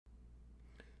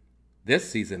This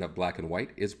season of Black and White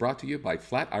is brought to you by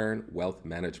Flatiron Wealth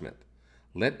Management.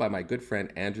 Led by my good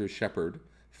friend Andrew Shepard,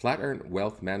 Flatiron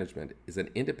Wealth Management is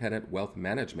an independent wealth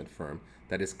management firm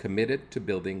that is committed to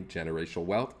building generational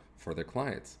wealth for their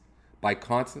clients. By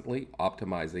constantly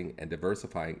optimizing and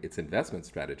diversifying its investment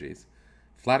strategies,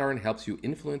 Flatiron helps you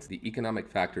influence the economic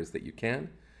factors that you can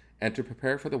and to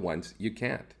prepare for the ones you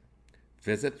can't.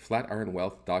 Visit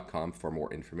flatironwealth.com for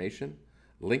more information.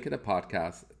 Link in the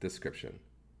podcast description.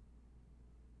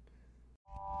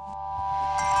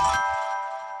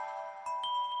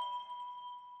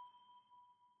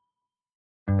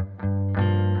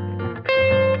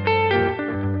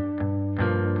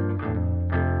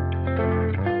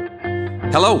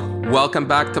 Hello, welcome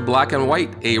back to Black and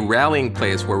White, a rallying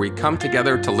place where we come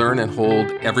together to learn and hold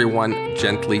everyone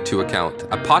gently to account.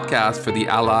 A podcast for the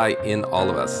ally in all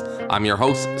of us. I'm your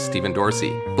host, Stephen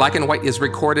Dorsey. Black and White is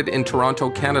recorded in Toronto,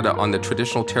 Canada on the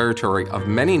traditional territory of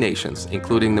many nations,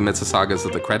 including the Mississaugas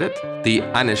of the Credit, the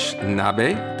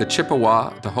Anishinaabe, the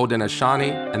Chippewa, the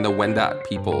Haudenosaunee, and the Wendat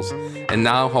peoples, and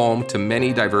now home to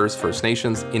many diverse First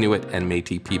Nations, Inuit, and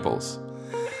Métis peoples.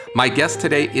 My guest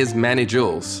today is Manny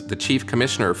Jules, the Chief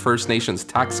Commissioner of First Nations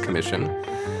Tax Commission,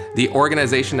 the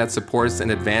organization that supports and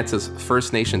advances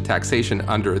First Nation taxation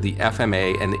under the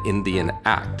FMA and the Indian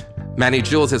Act. Manny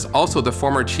Jules is also the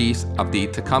former chief of the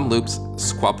Tk'emlúps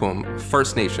Squaxin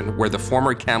First Nation, where the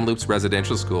former Kamloops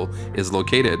Residential School is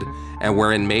located, and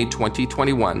where in May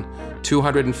 2021,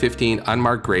 215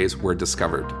 unmarked graves were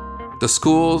discovered. The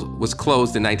school was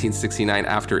closed in 1969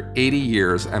 after 80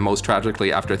 years, and most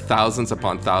tragically after thousands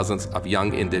upon thousands of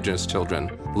young Indigenous children,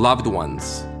 loved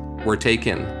ones, were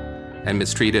taken and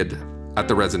mistreated at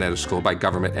the residential school by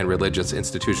government and religious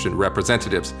institution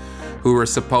representatives who were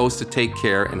supposed to take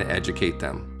care and educate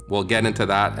them. We'll get into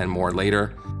that and more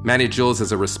later. Manny Jules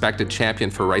is a respected champion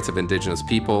for rights of Indigenous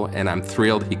people, and I'm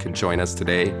thrilled he could join us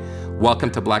today. Welcome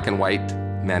to Black and White,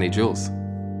 Manny Jules.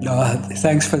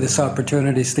 Thanks for this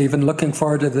opportunity, Stephen. Looking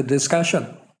forward to the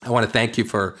discussion. I want to thank you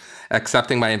for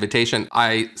accepting my invitation.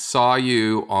 I saw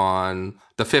you on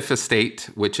The Fifth Estate,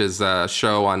 which is a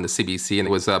show on the CBC, and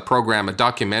it was a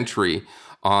documentary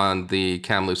on the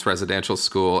Kamloops Residential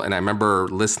School. And I remember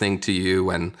listening to you,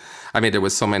 and I mean, there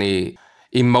was so many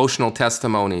emotional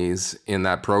testimonies in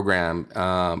that program.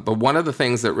 But one of the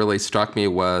things that really struck me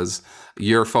was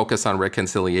your focus on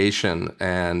reconciliation,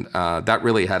 and that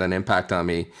really had an impact on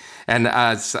me. And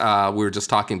as we were just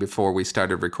talking before we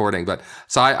started recording,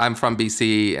 I'm from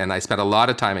BC, and I spent a lot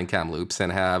of time in Kamloops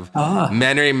and have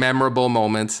many memorable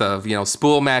moments of,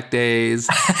 Spool Mac days.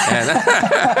 And,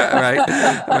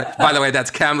 right? By the way,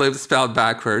 that's Kamloops spelled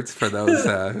backwards for those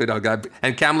who don't got.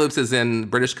 And Kamloops is in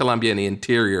British Columbia in the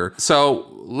interior. So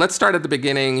let's start at the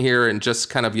beginning here and just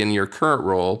kind of in your current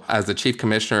role as the Chief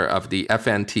Commissioner of the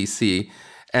FNTC,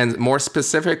 and more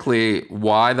specifically,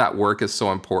 why that work is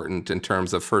so important in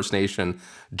terms of First Nation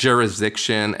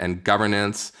jurisdiction and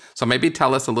governance. So maybe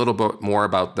tell us a little bit more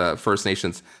about the First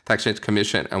Nations Taxation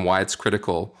Commission and why it's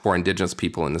critical for Indigenous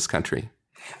people in this country.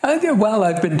 Well,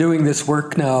 I've been doing this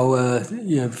work now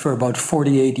for about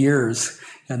 48 years.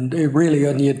 And really,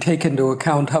 when you take into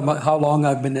account how long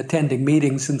I've been attending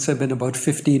meetings since I've been about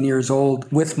 15 years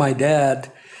old with my dad.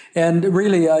 And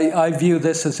really, I view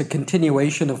this as a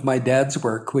continuation of my dad's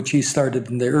work, which he started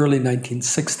in the early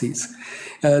 1960s.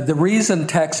 The reason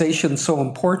taxation is so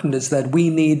important is that we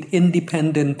need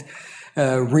independent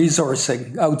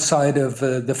resourcing outside of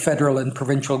the federal and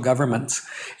provincial governments.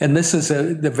 And this is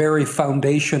the very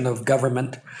foundation of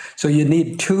government. So you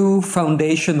need two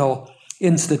foundational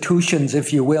institutions,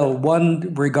 if you will.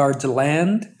 One regards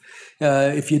land.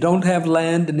 If you don't have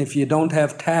land and if you don't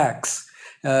have tax,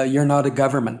 you're not a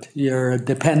government, you're a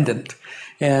dependent.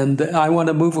 And I want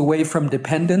to move away from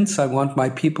dependence. I want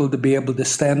my people to be able to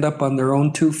stand up on their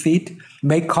own 2 feet,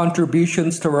 make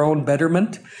contributions to our own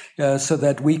betterment, so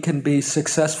that we can be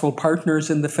successful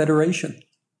partners in the Federation.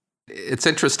 It's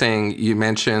interesting you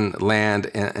mentioned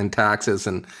land and taxes,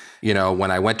 and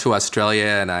when I went to Australia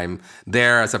and I'm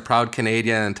there as a proud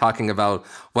Canadian and talking about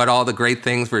what all the great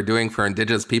things we're doing for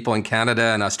Indigenous people in Canada,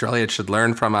 and Australia should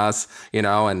learn from us,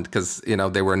 and because,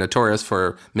 they were notorious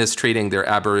for mistreating their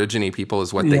Aborigine people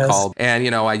is what they called.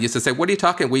 And, I used to say, what are you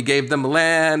talking? We gave them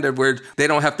land, and they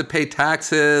don't have to pay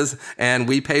taxes, and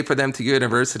we pay for them to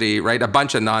university, right? A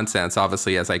bunch of nonsense,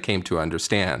 obviously, as I came to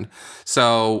understand.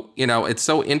 So, it's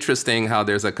so interesting how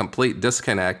there's a complete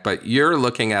disconnect, but you're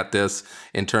looking at this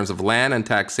in terms of land and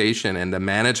taxation and the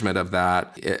management of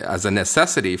that as a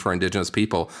necessity for Indigenous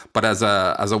people, but as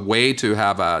a way to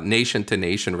have a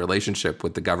nation-to-nation relationship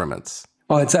with the governments.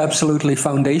 Oh, it's absolutely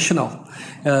foundational.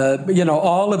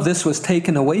 All of this was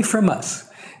taken away from us.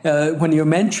 When you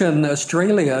mention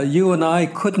Australia, you and I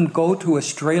couldn't go to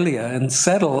Australia and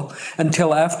settle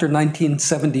until after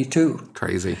 1972.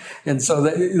 Crazy. And so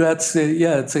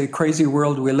it's a crazy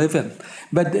world we live in.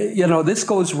 But, this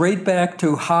goes right back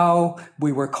to how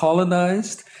we were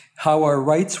colonized, how our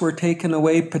rights were taken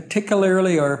away,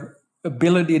 particularly our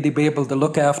ability to be able to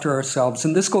look after ourselves.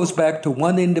 And this goes back to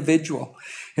one individual.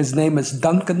 His name is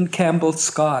Duncan Campbell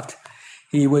Scott.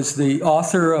 He was the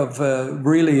author of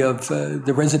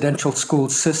the residential school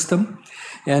system.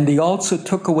 And he also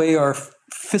took away our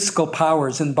fiscal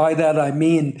powers. And by that, I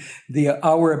mean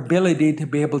our ability to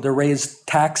be able to raise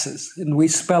taxes. And we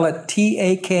spell it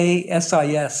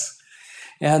TAKSIS.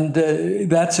 And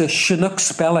that's a Chinook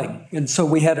spelling. And so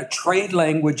we had a trade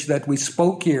language that we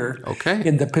spoke here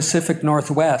in the Pacific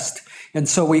Northwest. And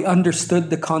so we understood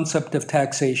the concept of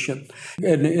taxation,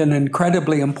 an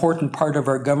incredibly important part of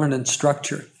our governance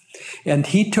structure. And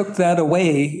he took that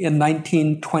away in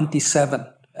 1927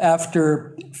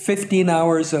 after 15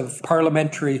 hours of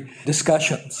parliamentary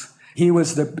discussions. He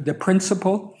was the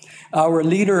principal. Our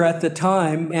leader at the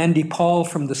time, Andy Paul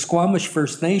from the Squamish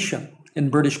First Nation in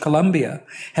British Columbia,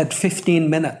 had 15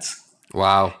 minutes.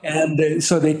 Wow. And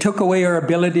so they took away our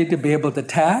ability to be able to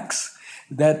tax.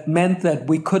 That meant that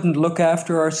we couldn't look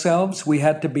after ourselves. We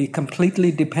had to be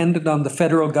completely dependent on the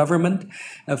federal government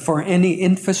for any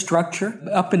infrastructure.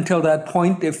 Up until that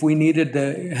point, if we needed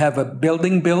to have a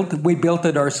building built, we built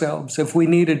it ourselves. If we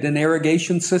needed an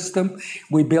irrigation system,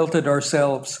 we built it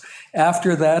ourselves.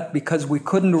 After that, because we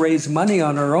couldn't raise money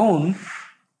on our own,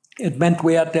 it meant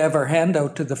we had to have our hand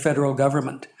out to the federal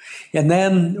government. And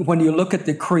then when you look at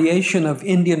the creation of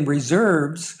Indian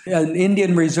reserves, an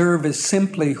Indian reserve is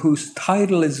simply whose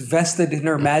title is vested in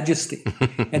Her Majesty.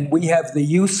 And we have the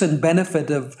use and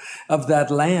benefit of that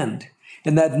land.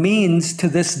 And that means to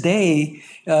this day,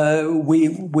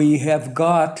 we have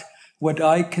got what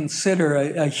I consider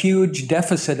a huge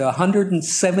deficit, a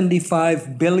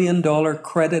 $175 billion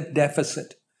credit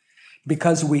deficit.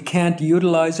 Because we can't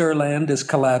utilize our land as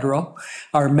collateral.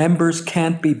 Our members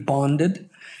can't be bonded.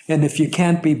 And if you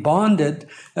can't be bonded,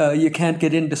 you can't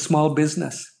get into small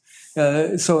business.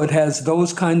 So it has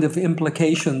those kind of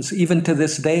implications even to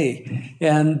this day.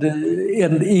 And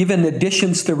even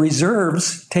additions to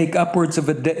reserves take upwards of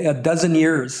a dozen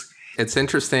years. It's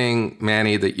interesting,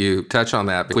 Manny, that you touch on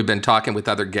that. We've been talking with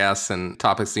other guests and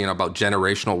topics, about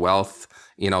generational wealth.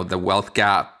 The wealth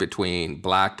gap between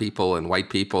Black people and white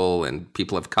people and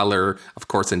people of color, of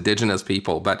course, Indigenous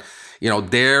people. But,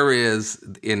 there is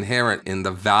inherent in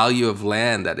the value of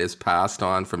land that is passed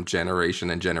on from generation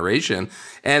and generation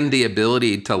and the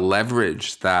ability to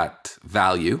leverage that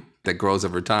value that grows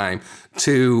over time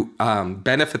to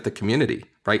benefit the community,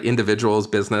 right? Individuals,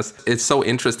 business. It's so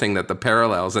interesting that the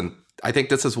parallels, and I think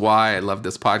this is why I love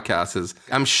this podcast, is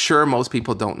I'm sure most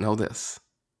people don't know this.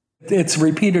 It's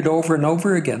repeated over and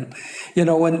over again.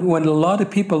 When a lot of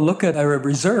people look at a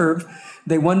reserve,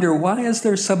 they wonder, why is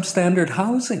there substandard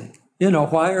housing?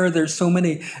 Why are there so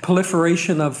many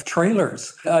proliferation of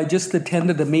trailers? I just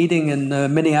attended a meeting in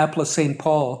Minneapolis, St.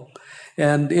 Paul.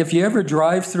 And if you ever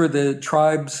drive through the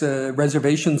tribes'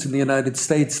 reservations in the United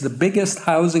States, the biggest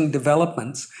housing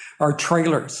developments are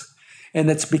trailers. And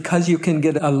it's because you can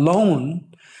get a loan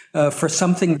for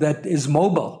something that is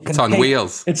mobile. It's on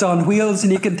wheels. It's on wheels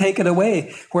and you can take it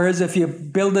away. Whereas if you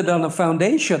build it on a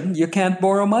foundation, you can't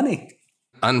borrow money.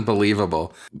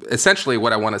 Unbelievable. Essentially,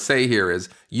 what I want to say here is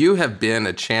you have been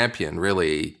a champion,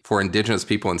 really, for Indigenous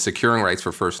people and securing rights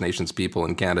for First Nations people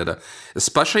in Canada,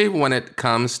 especially when it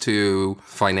comes to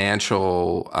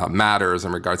financial matters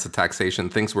in regards to taxation,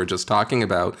 things we're just talking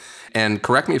about. And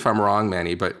correct me if I'm wrong,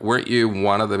 Manny, but weren't you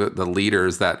one of the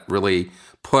leaders that really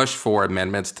pushed for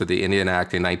amendments to the Indian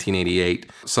Act in 1988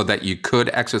 so that you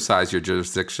could exercise your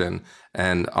jurisdiction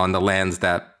and on the lands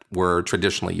that were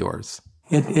traditionally yours?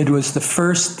 It was the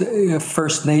first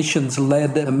First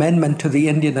Nations-led amendment to the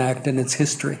Indian Act in its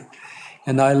history.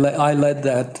 And I led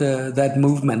that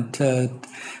movement.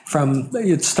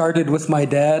 It started with my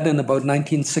dad in about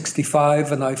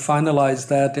 1965, and I finalized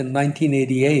that in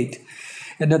 1988.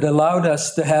 And it allowed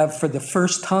us to have, for the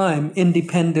first time,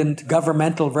 independent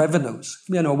governmental revenues.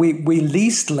 We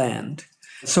leased land,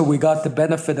 so we got the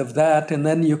benefit of that. And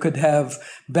then you could have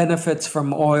benefits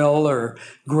from oil or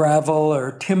gravel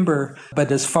or timber.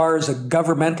 But as far as a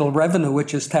governmental revenue,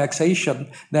 which is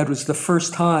taxation, that was the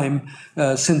first time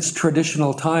since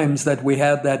traditional times that we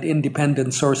had that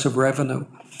independent source of revenue.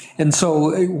 And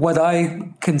so what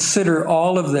I consider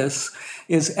all of this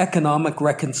is economic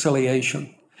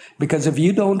reconciliation. Because if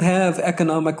you don't have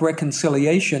economic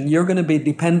reconciliation, you're going to be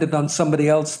dependent on somebody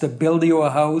else to build you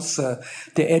a house,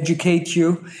 to educate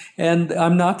you. And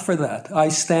I'm not for that. I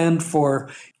stand for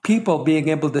people being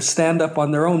able to stand up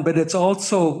on their own. But it's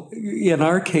also, in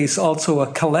our case, also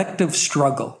a collective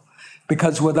struggle.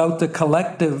 Because without the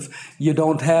collective, you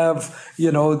don't have,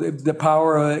 the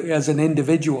power as an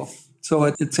individual. So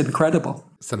it's incredible.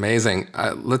 It's amazing.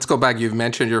 Let's go back. You've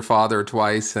mentioned your father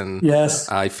twice, and yes,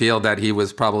 I feel that he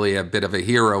was probably a bit of a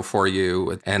hero for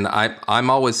you. And I'm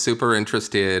always super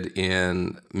interested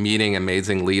in meeting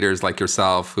amazing leaders like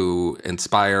yourself who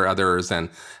inspire others and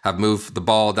have moved the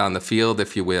ball down the field,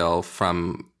 if you will,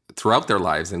 from throughout their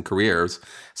lives and careers.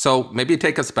 So maybe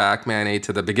take us back, Manny,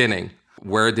 to the beginning.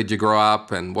 Where did you grow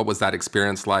up, and what was that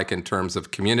experience like in terms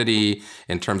of community,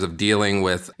 in terms of dealing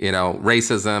with,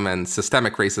 racism and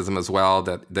systemic racism as well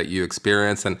that you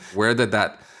experienced? And where did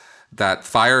that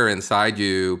fire inside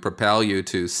you propel you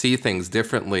to see things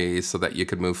differently so that you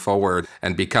could move forward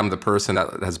and become the person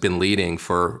that has been leading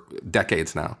for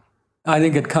decades now? I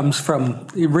think it comes from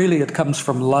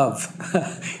love.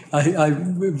 I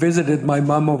visited my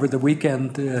mom over the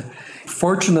weekend,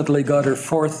 fortunately got her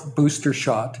 4th booster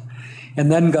shot, and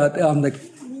then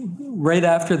right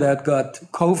after that got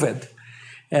COVID.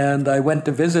 And I went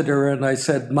to visit her and I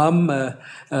said, Mom,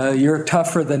 you're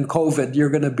tougher than COVID. You're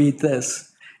going to beat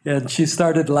this. And she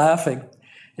started laughing.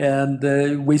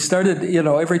 And we started,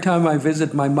 every time I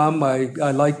visit my mom, I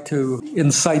like to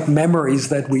incite memories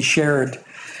that we shared.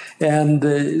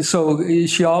 And so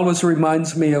she always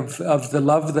reminds me of the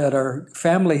love that our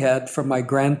family had from my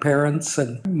grandparents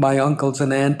and my uncles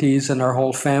and aunties and our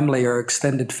whole family, our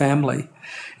extended family.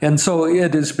 And so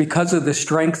it is because of the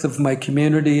strength of my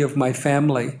community, of my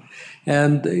family.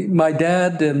 And my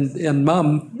dad and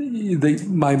mom,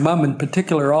 my mom in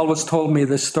particular, always told me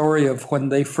the story of when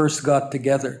they first got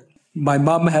together. My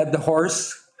mom had the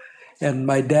horse, and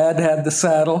my dad had the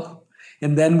saddle,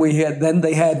 and then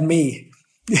they had me.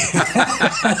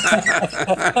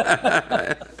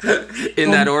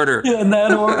 In that order. Yeah, in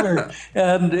that order.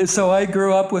 And so I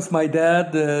grew up with my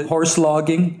dad, horse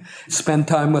logging, spent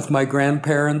time with my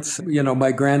grandparents.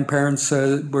 My grandparents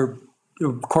were,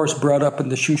 of course, brought up in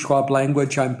the Shuswap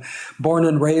language. I'm born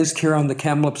and raised here on the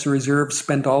Kamloops Reserve,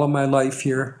 spent all of my life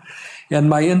here. And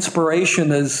my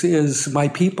inspiration is my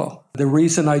people. The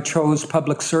reason I chose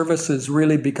public service is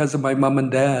really because of my mom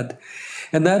and dad.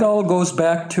 And that all goes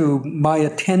back to my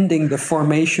attending the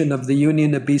formation of the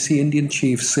Union of BC Indian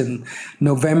Chiefs in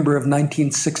November of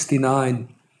 1969.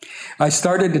 I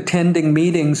started attending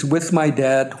meetings with my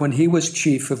dad when he was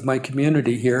chief of my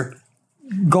community here,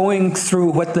 going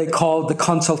through what they called the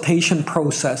consultation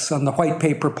process on the white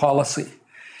paper policy,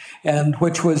 and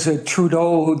which was a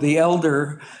Trudeau the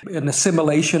Elder, an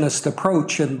assimilationist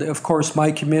approach. And of course,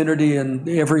 my community and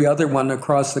every other one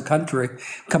across the country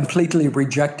completely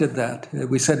rejected that.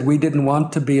 We said we didn't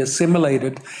want to be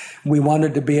assimilated. We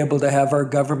wanted to be able to have our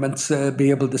governments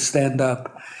be able to stand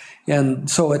up. And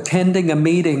so attending a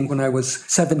meeting when I was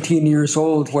 17 years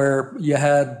old where you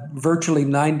had virtually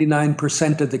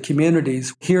 99% of the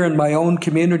communities, here in my own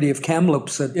community of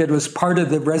Kamloops, it was part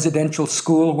of the residential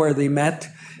school where they met.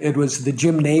 It was the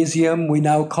gymnasium. We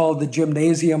now call the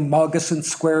gymnasium Maugason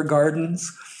Square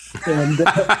Gardens. And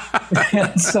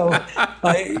so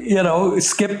I,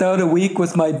 skipped out a week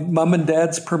with my mom and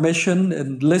dad's permission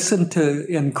and listened to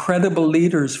incredible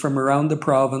leaders from around the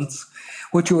province,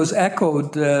 which was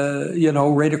echoed,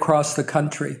 right across the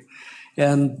country.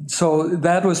 And so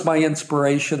that was my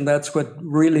inspiration. That's what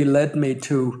really led me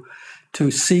to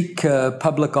seek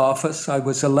public office. I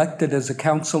was elected as a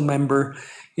council member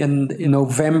in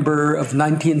November of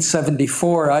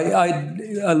 1974. I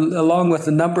along with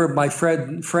a number of my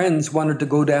friends, wanted to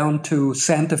go down to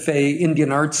Santa Fe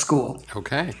Indian Art School.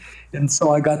 Okay. And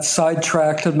so I got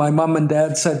sidetracked, and my mom and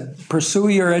dad said, pursue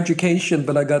your education,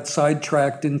 but I got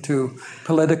sidetracked into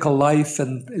political life,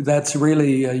 and that's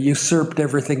really usurped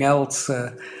everything else,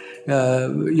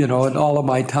 in all of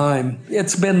my time.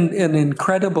 It's been an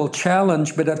incredible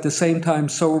challenge, but at the same time,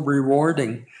 so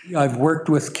rewarding. I've worked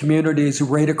with communities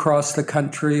right across the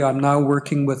country. I'm now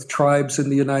working with tribes in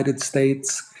the United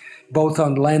States, both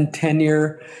on land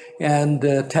tenure and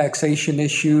taxation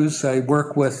issues. I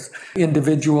work with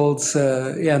individuals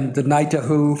and the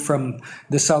Naitahu from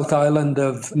the South Island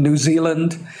of New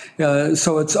Zealand.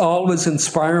 So it's always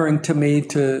inspiring to me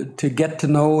to get to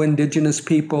know Indigenous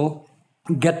people,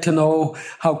 get to know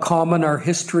how common our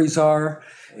histories are,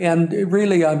 And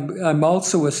really, I'm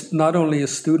also not only a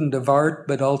student of art,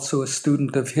 but also a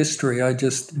student of history.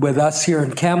 With us here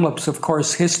in Kamloops, of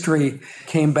course, history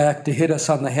came back to hit us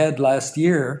on the head last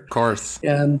year. Of course.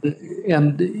 And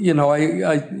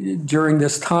I during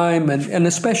this time, and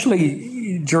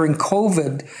especially during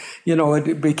COVID,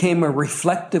 it became a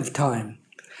reflective time,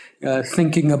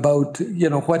 thinking about,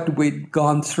 what we'd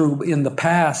gone through in the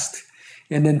past.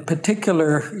 And in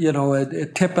particular, a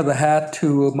tip of the hat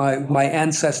to my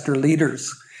ancestor leaders,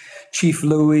 Chief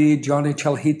Louis, Johnny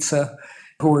Chalhitsa,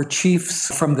 who were chiefs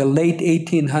from the late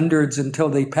 1800s until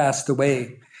they passed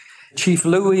away. Chief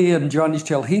Louis and Johnny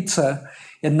Chalhitsa,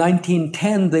 in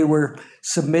 1910, they were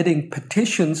submitting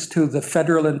petitions to the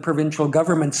federal and provincial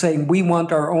government saying, we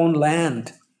want our own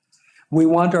land. We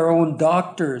want our own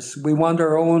doctors. We want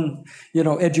our own,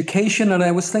 education. And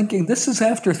I was thinking, this is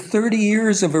after 30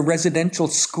 years of a residential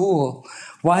school.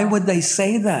 Why would they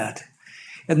say that?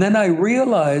 And then I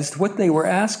realized what they were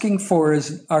asking for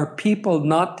is our people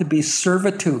not to be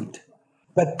servitude,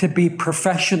 but to be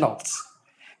professionals.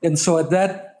 And so at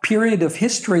that period of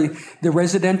history, the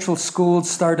residential school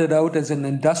started out as an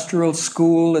industrial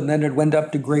school, and then it went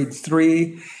up to grade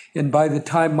 3. And by the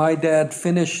time my dad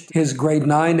finished his grade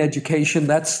 9 education,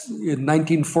 that's in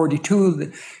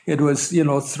 1942, it was,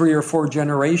 3 or 4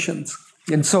 generations.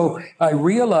 And so I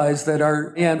realized that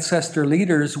our ancestor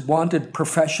leaders wanted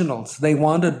professionals. They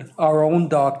wanted our own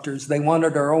doctors. They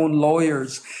wanted our own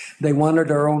lawyers. They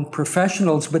wanted our own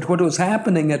professionals. But what was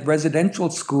happening at residential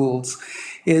schools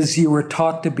is you were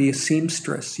taught to be a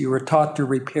seamstress. You were taught to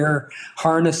repair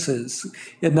harnesses.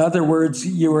 In other words,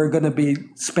 you were going to be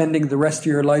spending the rest of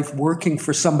your life working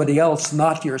for somebody else,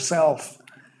 not yourself.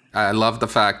 I love the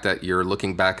fact that you're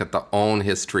looking back at the own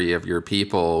history of your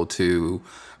people to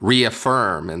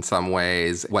reaffirm in some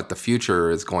ways what the future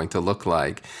is going to look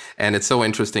like. And it's so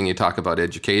interesting you talk about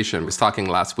education. I was talking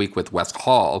last week with West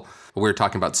Hall. We were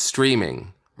talking about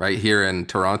streaming right here in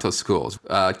Toronto schools.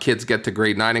 Kids get to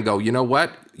grade 9 and go, you know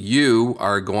what? You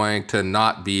are going to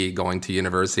not be going to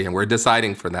university, and we're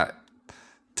deciding for that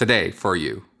today for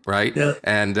you. Right. Yeah.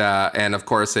 And of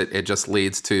course, it just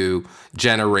leads to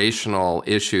generational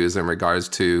issues in regards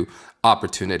to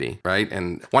opportunity. Right.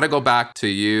 And I want to go back to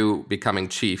you becoming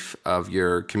chief of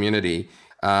your community.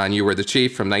 And you were the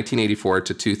chief from 1984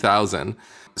 to 2000.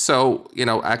 So,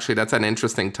 actually, that's an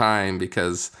interesting time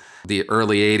because the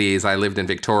early 80s, I lived in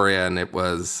Victoria, and it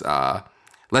was,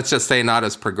 let's just say, not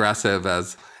as progressive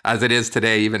as it is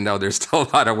today, even though there's still a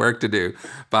lot of work to do.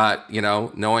 But,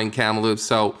 knowing Kamloops,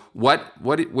 so what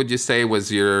would you say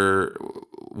was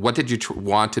what did you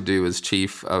want to do as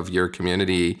chief of your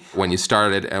community when you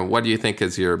started? And what do you think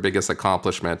is your biggest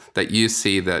accomplishment that you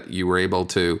see that you were able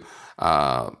to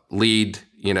lead,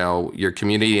 your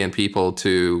community and people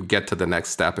to get to the next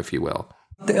step, if you will?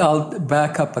 I'll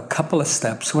back up a couple of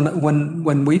steps.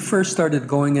 When we first started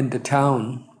going into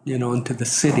town, into the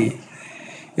city,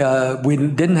 we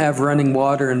didn't have running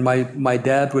water, and my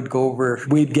dad would go over,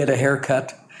 we'd get a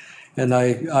haircut. And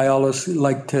I always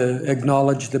like to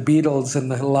acknowledge the Beatles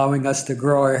and allowing us to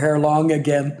grow our hair long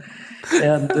again.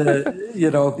 And,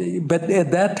 but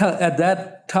at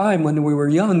that time when we were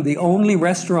young, the only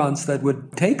restaurants that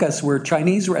would take us were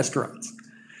Chinese restaurants.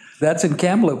 That's in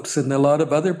Kamloops and a lot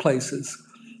of other places.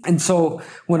 And so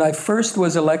when I first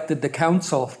was elected to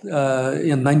council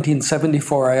in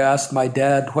 1974, I asked my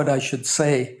dad what I should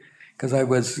say because I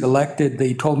was elected.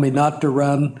 They told me not to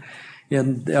run,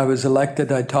 and I was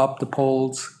elected. I topped the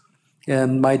polls,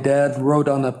 and my dad wrote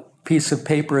on a piece of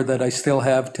paper that I still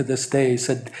have to this day,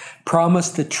 said,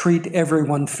 "Promise to treat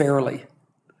everyone fairly."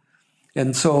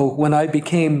 And so when I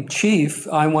became chief,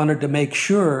 I wanted to make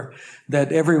sure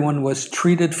that everyone was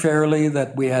treated fairly,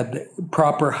 that we had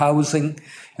proper housing,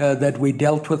 that we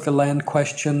dealt with the land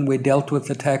question, we dealt with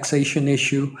the taxation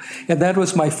issue. And that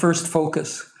was my first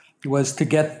focus, was to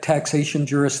get taxation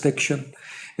jurisdiction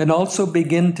and also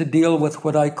begin to deal with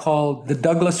what I call the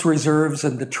Douglas reserves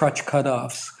and the Trutch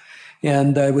cutoffs.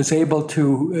 And I was able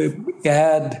to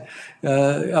add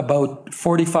about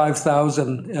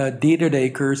 45,000 deeded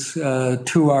acres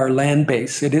to our land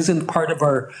base. It isn't part of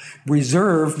our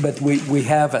reserve, but we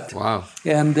have it. Wow.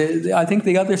 And I think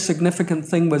the other significant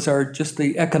thing was just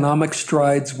the economic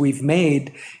strides we've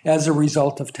made as a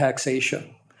result of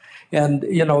taxation. And,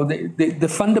 the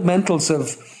fundamentals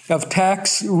of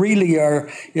tax really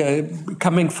are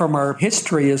coming from our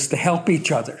history is to help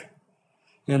each other.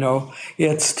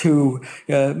 It's to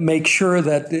make sure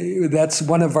that that's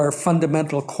one of our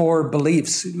fundamental core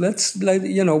beliefs.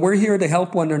 We're here to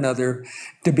help one another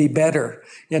to be better.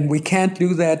 And we can't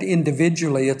do that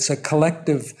individually. It's a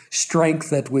collective strength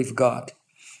that we've got.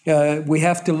 We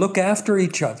have to look after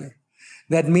each other.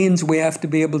 That means we have to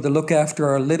be able to look after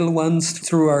our little ones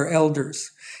through our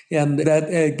elders. And that,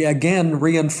 again,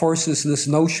 reinforces this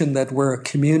notion that we're a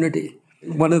community.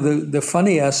 One of the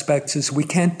funny aspects is we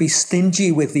can't be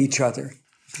stingy with each other.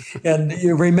 And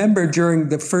you remember during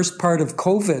the first part of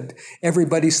COVID,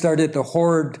 everybody started to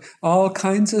hoard all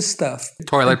kinds of stuff.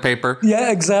 Toilet paper. Yeah,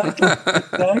 exactly.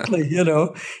 Exactly.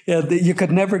 And you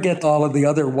could never get all of the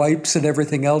other wipes and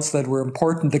everything else that were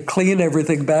important to clean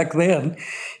everything back then.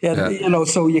 And,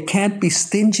 so you can't be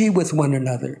stingy with one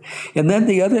another. And then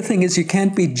the other thing is you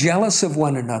can't be jealous of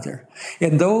one another.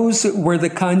 And those were the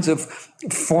kinds of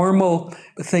formal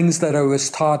things that I was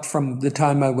taught from the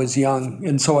time I was young.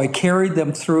 And so I carried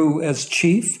them through as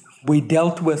chief. We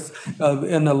dealt with,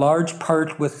 in a large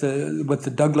part, with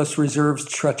the Douglas Reserve's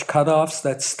stretch cutoffs.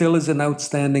 That still is an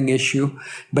outstanding issue,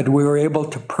 but we were able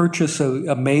to purchase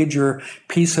a major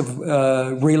piece of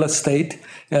real estate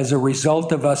as a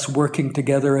result of us working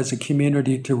together as a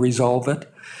community to resolve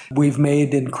it. We've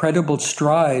made incredible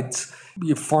strides.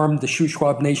 You formed the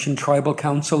Shuswap Nation Tribal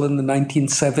Council in the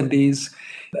 1970s.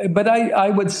 But I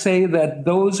would say that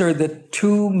those are the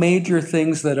two major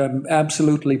things that I'm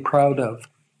absolutely proud of,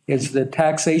 is the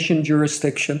taxation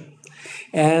jurisdiction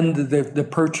and the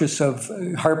purchase of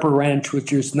Harper Ranch,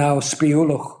 which is now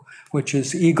Spiuluch, which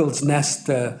is Eagle's Nest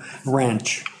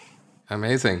Ranch.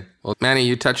 Amazing. Well, Manny,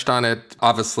 you touched on it.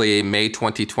 Obviously, May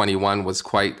 2021 was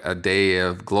quite a day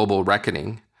of global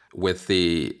reckoning with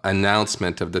the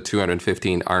announcement of the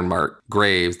 215 unmarked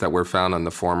graves that were found on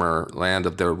the former land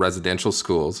of their residential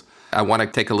schools. I want to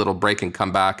take a little break and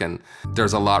come back, and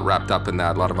there's a lot wrapped up in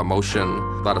that, a lot of emotion,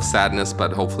 a lot of sadness,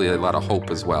 but hopefully a lot of hope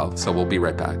as well. So we'll be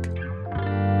right back.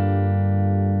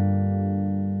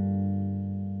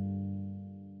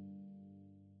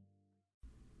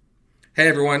 Hey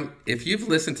everyone, if you've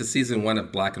listened to season 1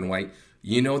 of Black and White,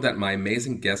 you know that my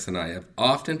amazing guests and I have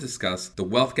often discussed the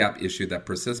wealth gap issue that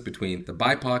persists between the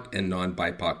BIPOC and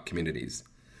non-BIPOC communities.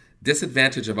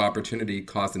 Disadvantage of opportunity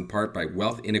caused in part by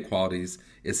wealth inequalities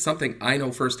is something I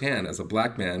know firsthand as a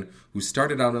Black man who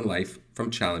started out in life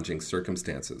from challenging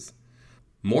circumstances.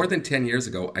 More than 10 years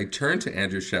ago, I turned to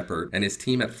Andrew Shepard and his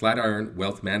team at Flatiron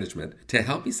Wealth Management to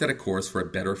help me set a course for a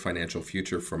better financial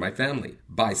future for my family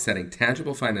by setting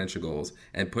tangible financial goals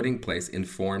and putting in place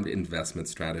informed investment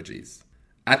strategies.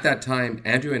 At that time,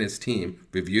 Andrew and his team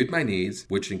reviewed my needs,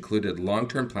 which included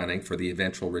long-term planning for the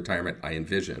eventual retirement I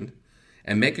envisioned,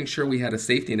 and making sure we had a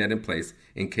safety net in place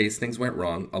in case things went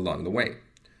wrong along the way.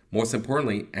 Most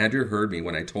importantly, Andrew heard me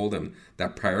when I told him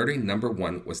that priority number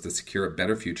 1 was to secure a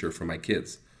better future for my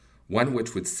kids, one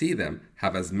which would see them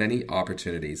have as many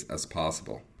opportunities as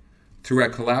possible. Through a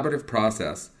collaborative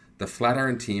process, the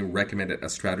Flatiron team recommended a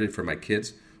strategy for my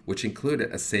kids, which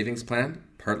included a savings plan,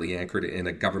 partly anchored in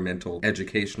a governmental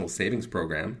educational savings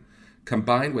program,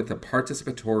 combined with a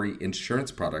participatory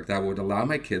insurance product that would allow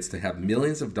my kids to have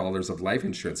millions of dollars of life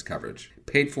insurance coverage,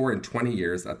 paid for in 20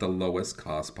 years at the lowest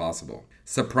cost possible.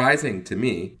 Surprising to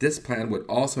me, this plan would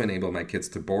also enable my kids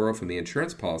to borrow from the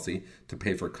insurance policy to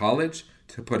pay for college,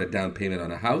 to put a down payment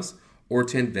on a house, or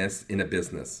to invest in a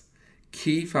business.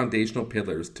 Key foundational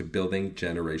pillars to building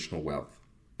generational wealth.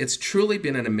 It's truly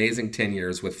been an amazing 10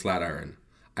 years with Flatiron.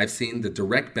 I've seen the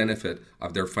direct benefit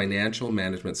of their financial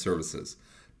management services.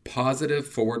 Positive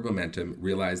forward momentum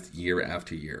realized year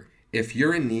after year. If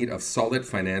you're in need of solid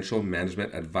financial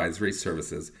management advisory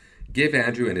services, give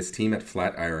Andrew and his team at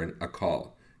Flatiron a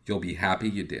call. You'll be happy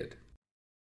you did.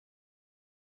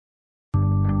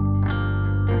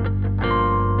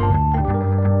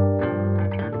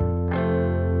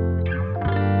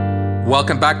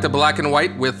 Welcome back to Black and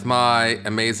White with my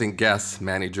amazing guest,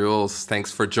 Manny Jules.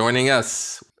 Thanks for joining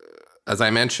us. As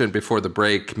I mentioned before the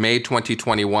break, May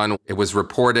 2021, it was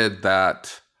reported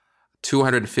that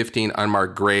 215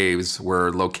 unmarked graves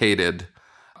were located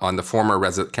on the former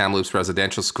Kamloops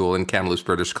Residential School in Kamloops,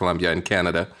 British Columbia in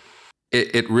Canada.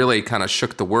 It really kind of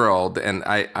shook the world. And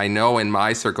I know in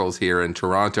my circles here in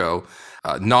Toronto,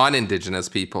 non-Indigenous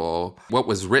people, what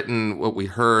was written, what we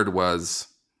heard was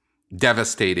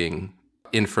devastating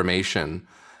information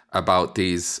about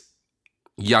these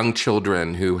young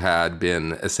children who had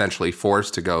been essentially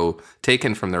forced to go,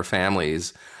 taken from their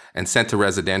families and sent to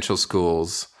residential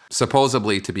schools,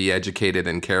 supposedly to be educated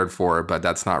and cared for, but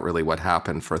that's not really what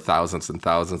happened for thousands and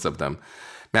thousands of them.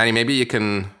 Manny, maybe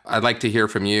I'd like to hear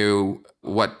from you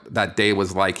what that day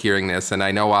was like hearing this. And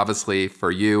I know obviously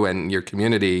for you and your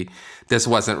community, this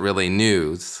wasn't really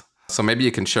news. So maybe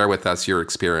you can share with us your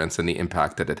experience and the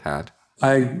impact that it had.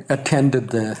 I attended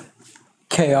the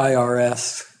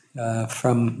KIRS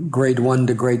from grade 1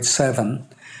 to grade 7.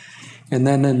 And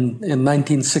then in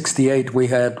 1968, we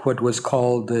had what was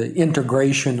called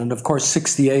integration. And of course,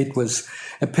 68 was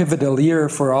a pivotal year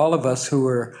for all of us who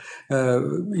were,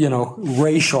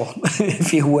 racial,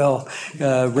 if you will,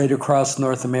 right across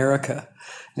North America.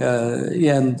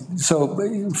 And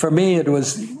so for me, it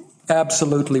was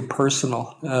absolutely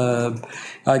personal.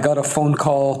 I got a phone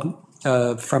call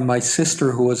from my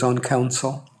sister who was on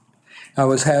council. I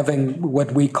was having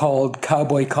what we called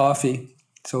cowboy coffee.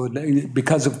 So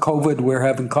because of COVID, we're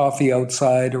having coffee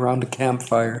outside around a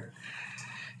campfire.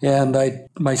 And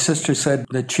my sister said,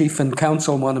 the chief and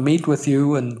council want to meet with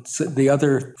you and the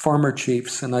other former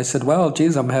chiefs. And I said, well,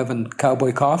 geez, I'm having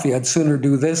cowboy coffee. I'd sooner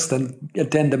do this than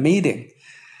attend a meeting.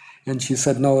 And she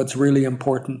said, no, it's really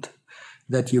important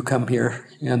that you come here.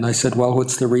 And I said, well,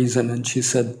 what's the reason? And she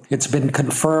said, it's been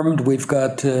confirmed. We've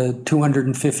got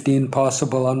 215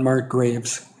 possible unmarked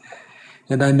graves.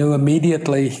 And I knew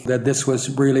immediately that this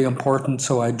was really important,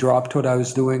 so I dropped what I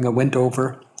was doing. I went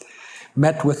over,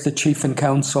 met with the chief and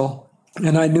council,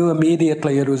 and I knew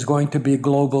immediately it was going to be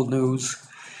global news,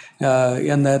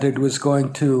 and that it was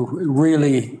going to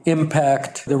really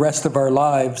impact the rest of our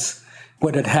lives,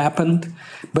 what had happened,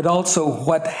 but also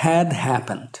what had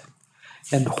happened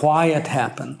and why it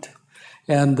happened.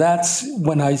 And that's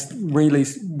when I really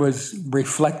was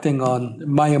reflecting on,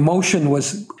 my emotion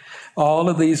was all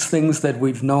of these things that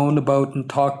we've known about and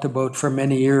talked about for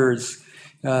many years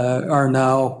are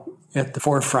now at the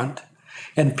forefront.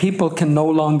 And people can no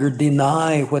longer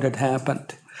deny what had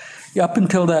happened. Up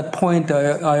until that point,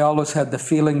 I always had the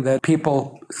feeling that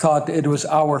people thought it was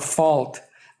our fault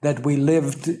that we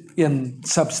lived in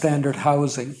substandard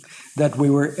housing, that we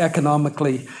were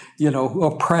economically,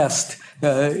 oppressed.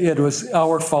 It was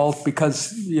our fault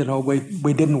because,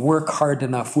 we didn't work hard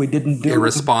enough. We didn't do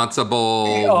irresponsible,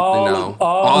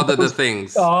 all of the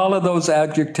things. All of those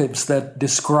adjectives that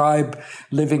describe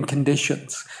living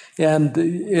conditions.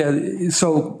 And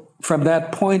so from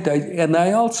that point,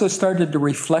 I also started to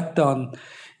reflect on,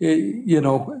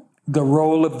 the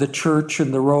role of the church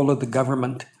and the role of the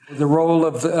government. The role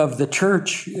of the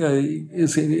church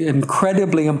is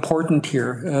incredibly important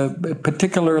here,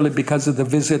 particularly because of the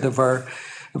visit of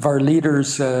our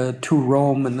leaders to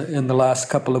Rome in the last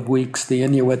couple of weeks, the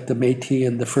Inuit, the Métis,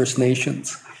 and the First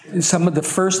Nations. Some of the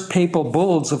first papal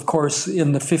bulls, of course,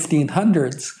 in the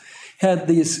 1500s, had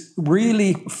these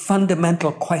really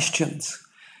fundamental questions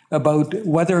about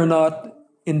whether or not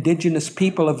indigenous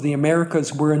people of the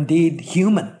Americas were indeed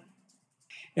human.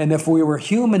 And if we were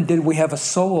human, did we have a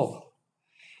soul?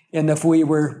 And if we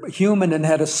were human and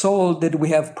had a soul, did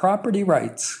we have property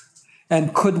rights?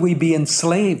 And could we be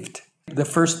enslaved? The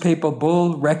first papal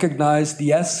bull recognized,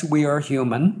 yes, we are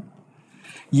human.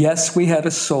 Yes, we had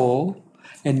a soul.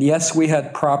 And yes, we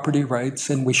had property rights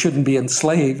and we shouldn't be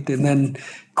enslaved. And then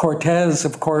Cortez,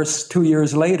 of course, 2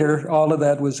 years later, all of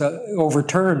that was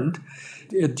overturned.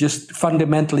 It just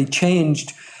fundamentally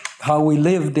changed how we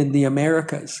lived in the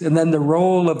Americas. And then the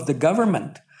role of the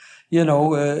government,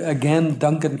 again,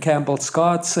 Duncan Campbell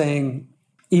Scott saying,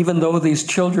 even though these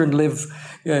children live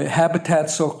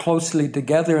habitats so closely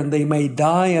together and they may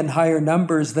die in higher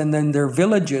numbers than in their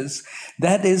villages,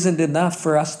 that isn't enough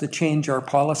for us to change our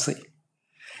policy.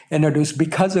 And it was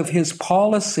because of his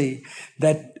policy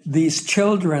that these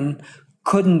children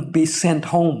couldn't be sent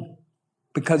home,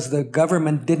 because the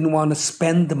government didn't want to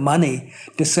spend the money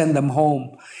to send them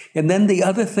home. And then the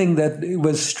other thing that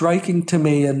was striking to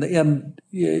me and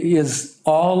is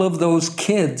all of those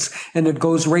kids, and it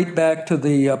goes right back to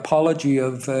the apology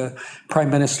of Prime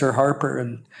Minister Harper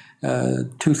in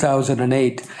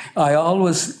 2008. I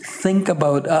always think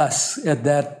about us at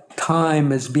that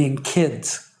time as being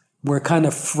kids. We're kind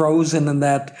of frozen in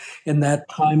that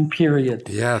time period.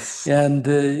 Yes. And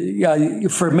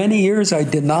for many years I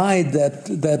denied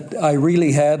that I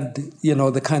really had,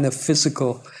 the kind of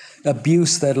physical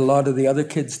abuse that a lot of the other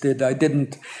kids did. I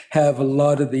didn't have a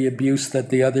lot of the abuse that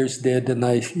the others did, and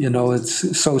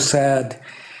it's so sad.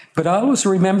 But I always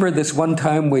remember this one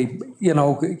time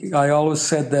I always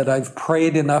said that I've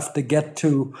prayed enough to get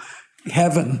to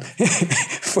heaven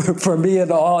for me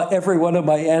and every one of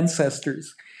my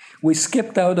ancestors. We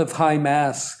skipped out of High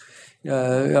Mass,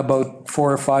 about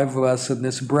 4 or 5 of us, and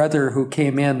this brother who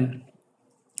came in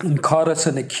and caught us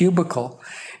in a cubicle,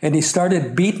 and he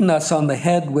started beating us on the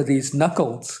head with these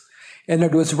knuckles. And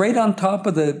it was right on top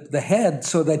of the head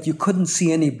so that you couldn't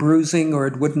see any bruising or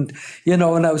it wouldn't, and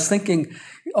I was thinking,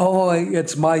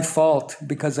 it's my fault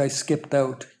because I skipped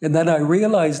out. And then I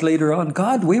realized later on,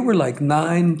 God, we were like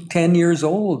 9, 10 years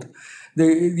old.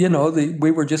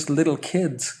 We were just little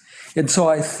kids. And so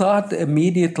I thought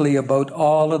immediately about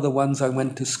all of the ones I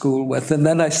went to school with. And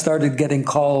then I started getting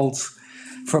calls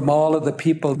from all of the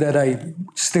people that I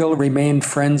still remain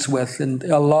friends with. And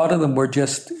a lot of them were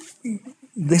just,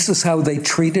 this is how they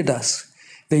treated us.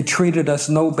 They treated us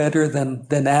no better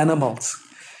than animals.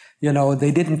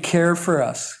 They didn't care for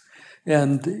us.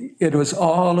 And it was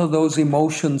all of those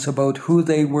emotions about who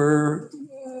they were,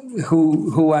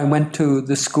 who I went to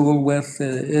the school with.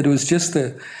 It was just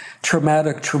a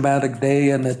traumatic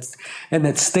day, and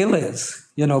it still is,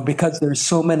 because there's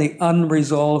so many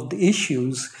unresolved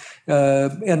issues.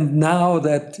 And now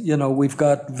that, we've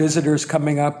got visitors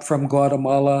coming up from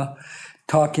Guatemala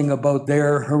talking about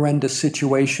their horrendous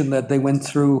situation that they went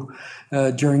through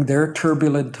during their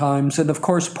turbulent times. And of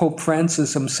course, Pope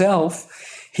Francis himself,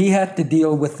 he had to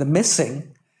deal with the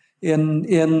missing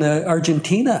in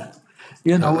Argentina.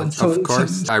 And so, of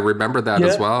course, I remember that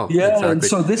as well. Yeah, exactly.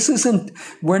 And so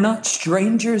we're not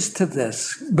strangers to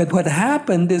this. But what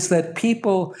happened is that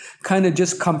people kind of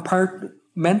just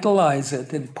compartmentalize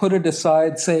it and put it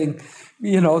aside, saying,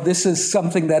 this is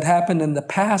something that happened in the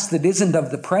past that isn't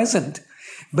of the present,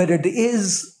 but it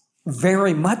is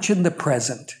very much in the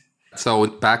present. So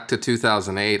back to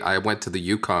 2008, I went to the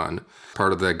Yukon,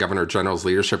 part of the Governor General's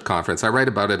Leadership Conference. I write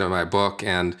about it in my book,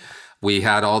 and we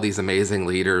had all these amazing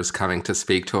leaders coming to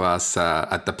speak to us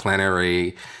at the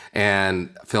plenary. And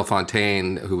Phil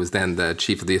Fontaine, who was then the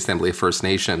chief of the Assembly of First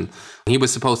Nation, he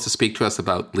was supposed to speak to us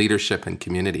about leadership and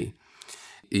community.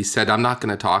 He said, I'm not going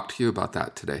to talk to you about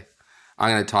that today. I'm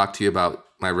going to talk to you about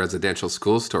my residential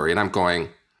school story. And I'm going,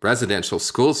 residential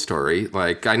school story?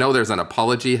 Like, I know there's an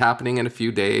apology happening in a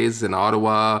few days in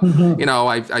Ottawa. Mm-hmm.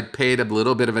 I paid a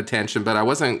little bit of attention, but I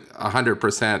wasn't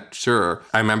 100% sure.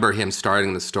 I remember him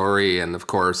starting the story, and of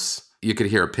course, you could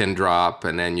hear a pin drop,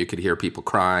 and then you could hear people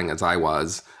crying, as I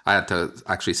was. I had to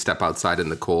actually step outside in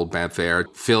the cold Banff air,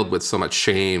 filled with so much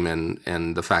shame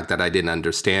and the fact that I didn't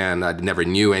understand. I never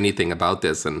knew anything about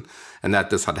this, and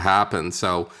that this had happened.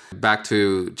 So back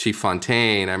to Chief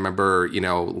Fontaine, I remember,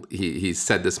 he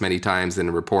said this many times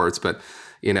in reports, but,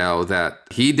 that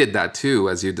he did that too,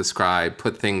 as you described,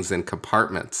 put things in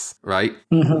compartments, right?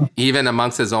 Mm-hmm. Even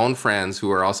amongst his own friends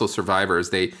who are also survivors,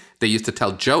 they used to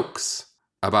tell jokes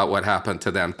about what happened to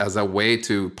them as a way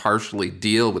to partially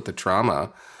deal with the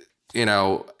trauma.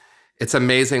 It's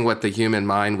amazing what the human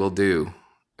mind will do,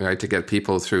 right, to get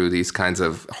people through these kinds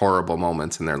of horrible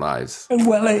moments in their lives.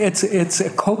 Well, it's a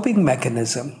coping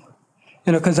mechanism,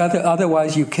 because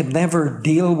otherwise you can never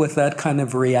deal with that kind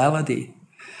of reality.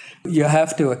 You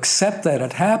have to accept that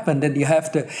it happened, and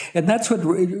and that's what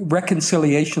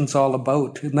reconciliation's all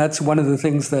about. And that's one of the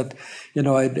things that,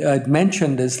 I'd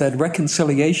mentioned, is that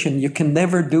reconciliation you can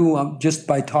never do just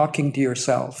by talking to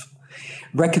yourself.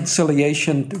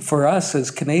 Reconciliation for us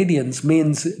as Canadians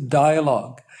means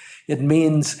dialogue. It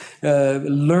means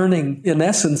learning, in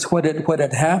essence, what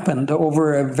had happened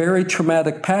over a very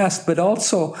traumatic past, but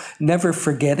also never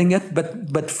forgetting it,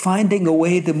 but finding a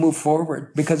way to move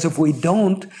forward. Because if we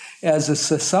don't, as a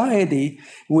society,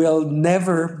 we'll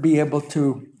never be able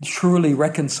to truly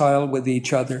reconcile with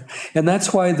each other. And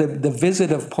that's why the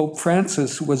visit of Pope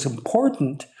Francis was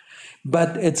important,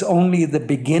 but it's only the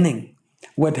beginning.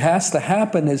 What has to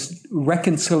happen is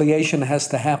reconciliation has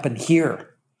to happen here.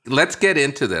 Let's get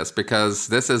into this, because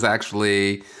this is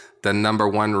actually the number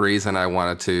one reason I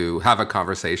wanted to have a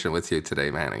conversation with you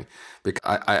today, Manny. Because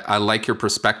I like your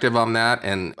perspective on that,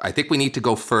 and I think we need to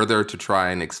go further to try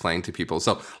and explain to people.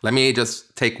 So let me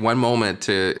just take one moment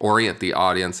to orient the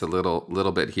audience a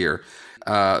little bit here.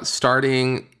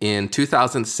 Starting in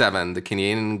 2007, the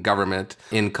Canadian government,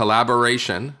 in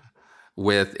collaboration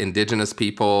with Indigenous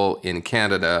people in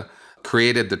Canada,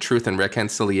 created the Truth and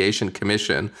Reconciliation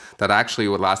Commission that actually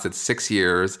lasted 6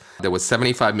 years. There was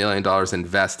 $75 million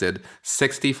invested,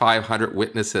 6,500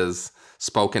 witnesses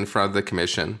spoke in front of the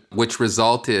commission, which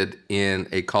resulted in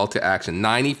a call to action,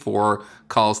 94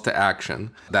 calls to action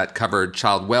that covered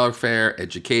child welfare,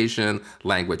 education,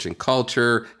 language and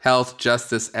culture, health,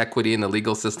 justice, equity in the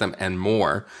legal system, and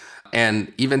more.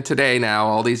 And even today now,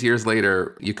 all these years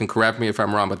later, you can correct me if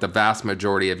I'm wrong, but the vast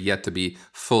majority have yet to be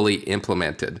fully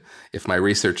implemented, if my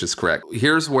research is correct.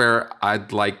 Here's where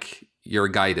I'd like your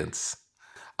guidance.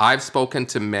 I've spoken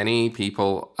to many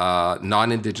people,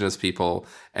 non-Indigenous people,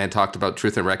 and talked about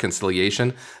truth and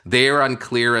reconciliation. They are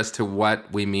unclear as to what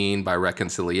we mean by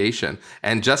reconciliation.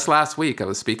 And just last week, I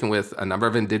was speaking with a number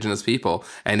of Indigenous people,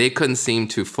 and they couldn't seem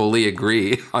to fully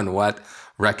agree on what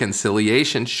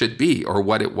reconciliation should be or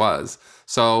what it was.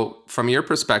 So from your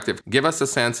perspective, give us a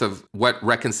sense of what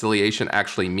reconciliation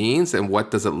actually means and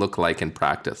what does it look like in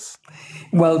practice?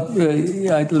 Well,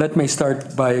 let me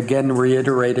start by again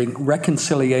reiterating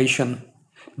reconciliation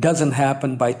doesn't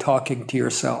happen by talking to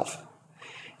yourself.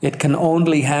 It can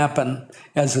only happen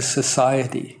as a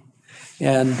society.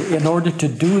 And in order to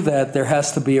do that, there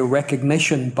has to be a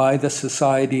recognition by the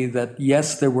society that,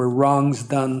 yes, there were wrongs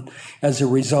done as a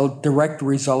result, direct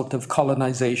result of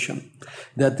colonization,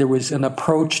 that there was an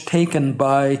approach taken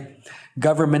by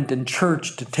government and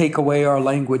church to take away our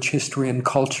language, history, and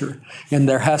culture. And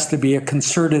there has to be a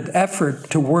concerted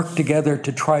effort to work together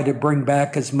to try to bring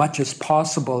back as much as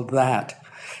possible that.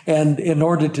 And in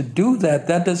order to do that,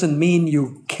 that doesn't mean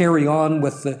you carry on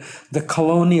with the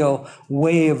colonial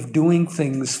way of doing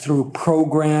things through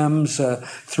programs,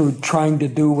 through trying to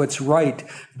do what's right,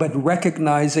 but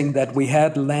recognizing that we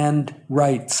had land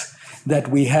rights, that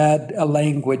we had a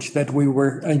language, that we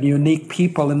were a unique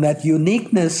people, and that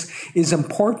uniqueness is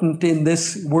important in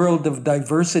this world of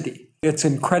diversity. It's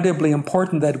incredibly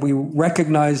important that we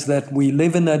recognize that we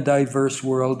live in a diverse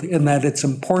world and that it's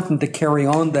important to carry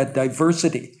on that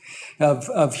diversity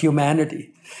of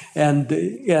humanity and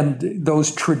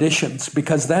those traditions,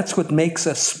 because that's what makes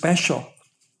us special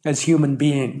as human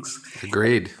beings.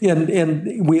 Agreed.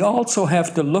 And we also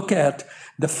have to look at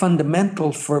the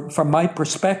fundamental, from my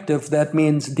perspective, that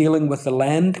means dealing with the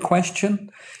land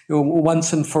question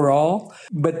once and for all.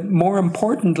 But more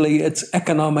importantly, it's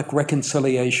economic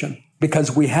reconciliation,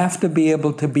 because we have to be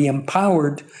able to be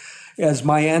empowered, as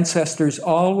my ancestors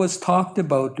always talked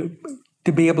about,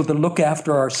 to be able to look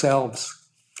after ourselves.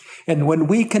 And when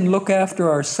we can look after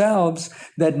ourselves,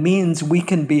 that means we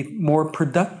can be more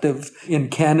productive in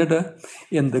Canada,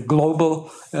 in the global,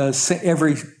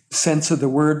 every sense of the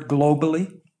word,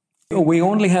 globally. We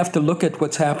only have to look at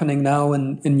what's happening now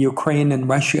in Ukraine and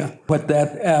Russia, what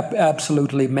that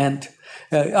absolutely meant.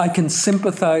 I can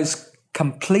sympathize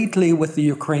completely with the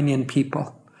Ukrainian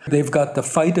people. They've got the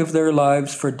fight of their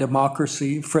lives for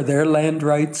democracy, for their land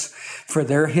rights, for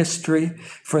their history,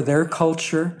 for their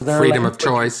culture, their freedom of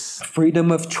choice.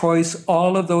 Freedom of choice,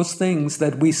 all of those things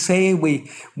that we say we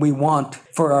want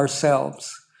for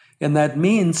ourselves. And that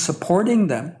means supporting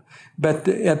them. But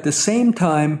at the same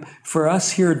time, for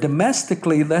us here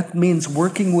domestically, that means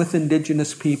working with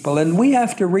Indigenous people. And we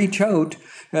have to reach out,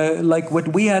 like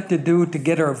what we had to do to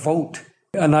get our vote.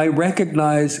 And I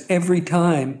recognize every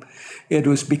time it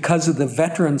was because of the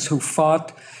veterans who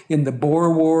fought in the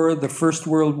Boer War, the First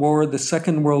World War, the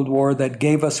Second World War, that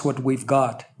gave us what we've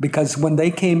got. Because when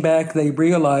they came back, they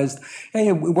realized,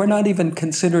 hey, we're not even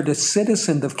considered a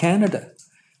citizen of Canada.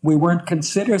 We weren't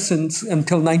considered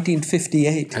until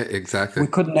 1958. Exactly. We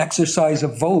couldn't exercise a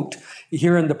vote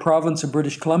here in the province of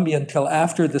British Columbia until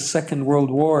after the Second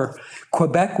World War.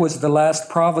 Quebec was the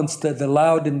last province that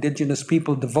allowed Indigenous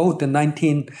people to vote in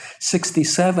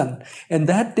 1967. And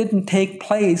that didn't take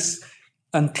place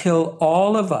until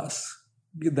all of us,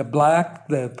 the black,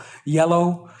 the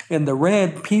yellow, and the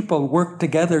red people, worked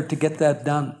together to get that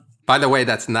done. By the way,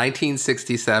 that's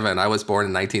 1967. I was born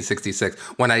in 1966.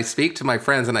 When I speak to my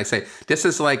friends and I say, this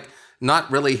is like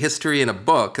not really history in a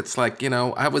book. It's like,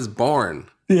 I was born.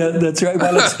 Yeah, that's right.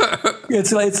 Well,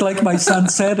 it's like my son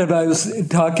said, and I was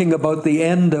talking about the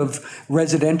end of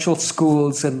residential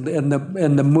schools and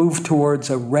the move towards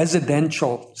a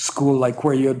residential school, like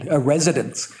where you had a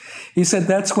residence. He said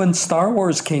that's when Star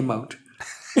Wars came out.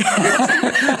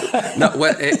 No,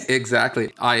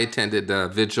 exactly. I attended a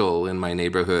vigil in my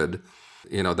neighborhood,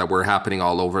 that were happening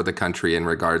all over the country in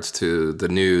regards to the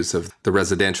news of the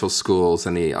residential schools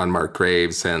and the unmarked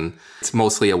graves. And it's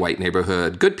mostly a white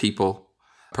neighborhood, good people,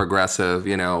 progressive,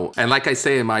 And like I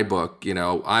say in my book,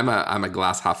 I'm a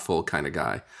glass half full kind of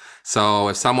guy. So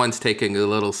if someone's taking a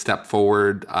little step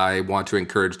forward, I want to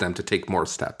encourage them to take more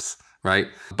steps. Right.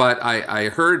 But I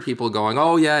heard people going,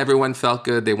 oh, yeah, everyone felt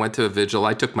good. They went to a vigil.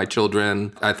 I took my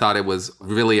children. I thought it was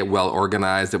really well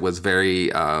organized. It was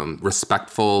very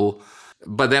respectful.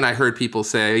 But then I heard people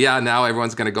say, yeah, now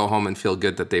everyone's going to go home and feel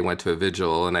good that they went to a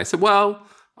vigil. And I said, well,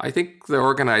 I think the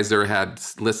organizer had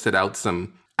listed out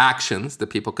some actions that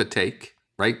people could take.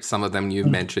 Right. Some of them you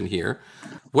mentioned here.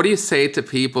 What do you say to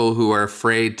people who are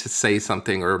afraid to say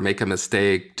something or make a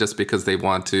mistake just because they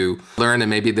want to learn and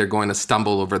maybe they're going to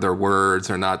stumble over their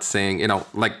words or not saying,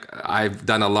 like I've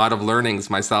done a lot of learnings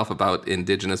myself about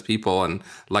Indigenous people, and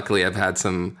luckily I've had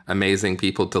some amazing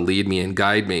people to lead me and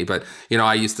guide me. But,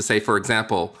 I used to say, for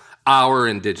example, our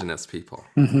Indigenous people,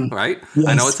 right? Yes,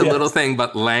 I know it's a little thing,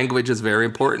 but language is very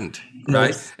important.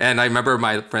 Right. Yes. And I remember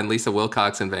my friend Lisa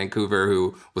Wilcox in Vancouver,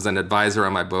 who was an advisor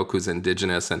on my book, who's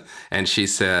Indigenous. And she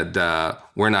said,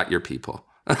 we're not your people.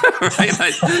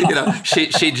 Right?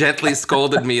 She gently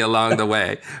scolded me along the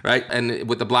way. Right. And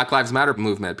with the Black Lives Matter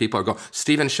movement, people are going,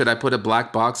 Stephen, should I put a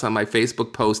black box on my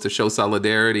Facebook post to show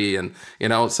solidarity? And,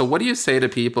 so what do you say to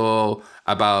people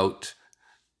about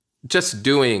just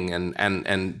doing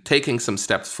and taking some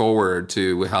steps forward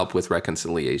to help with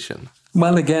reconciliation?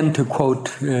 Well, again, to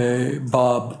quote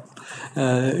Bob,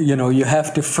 you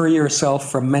have to free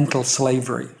yourself from mental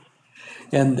slavery.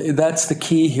 And that's the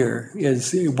key here,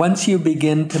 is once you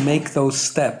begin to make those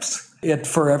steps, it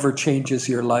forever changes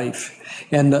your life.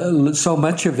 And so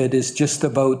much of it is just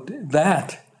about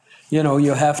that.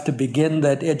 You have to begin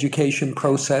that education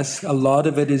process. A lot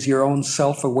of it is your own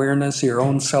self-awareness, your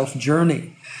own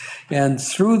self-journey. And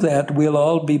through that, we'll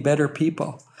all be better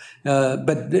people.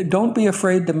 But don't be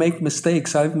afraid to make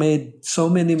mistakes. I've made so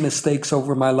many mistakes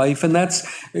over my life. And that's,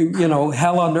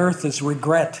 hell on earth is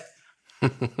regret.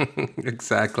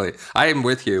 Exactly. I am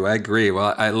with you. I agree.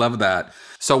 Well, I love that.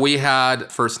 So we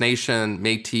had First Nation,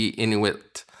 Métis,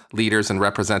 Inuit leaders and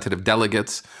representative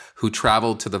delegates who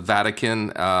traveled to the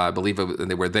Vatican. I believe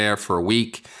they were there for a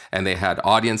week, and they had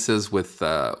audiences with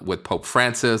Pope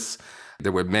Francis.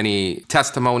 There were many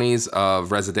testimonies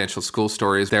of residential school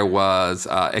stories. There was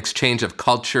exchange of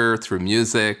culture through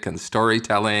music and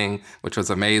storytelling, which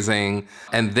was amazing.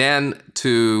 And then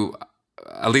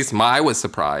at least I was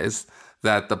surprised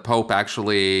that the Pope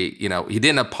actually, he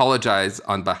didn't apologize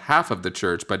on behalf of the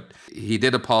church, but he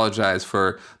did apologize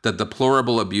for the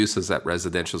deplorable abuses at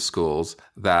residential schools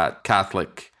that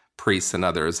Catholic priests and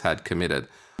others had committed.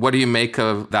 What do you make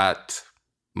of that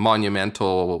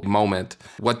monumental moment?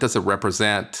 What does it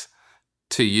represent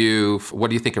to you? What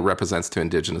do you think it represents to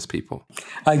Indigenous people?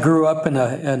 I grew up in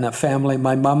a family.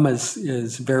 My mom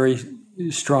is very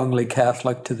strongly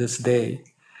Catholic to this day.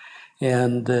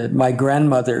 And my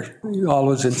grandmother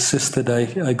always insisted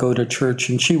I go to church,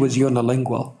 and she was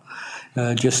unilingual,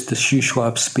 just a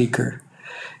Shuswap speaker.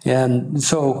 And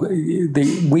so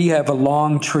we have a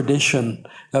long tradition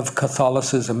of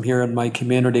Catholicism here in my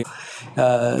community.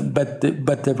 But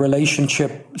the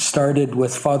relationship started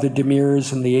with Father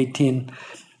Demers in the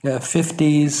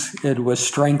 1850s. It was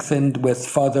strengthened with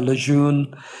Father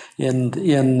Lejeune in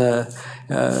the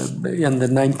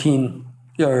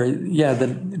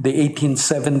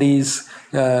 1870s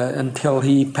until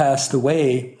he passed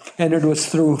away. And it was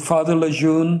through Father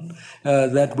Lejeune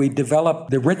that we developed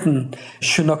the written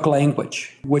Chinook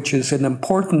language, which is an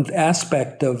important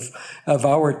aspect of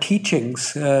our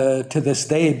teachings to this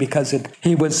day, because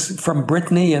he was from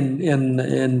Brittany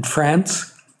in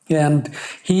France, and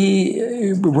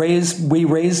we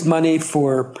raised money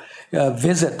for a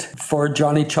visit for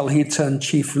Johnny Chalhitsa and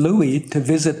Chief Louis to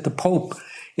visit the Pope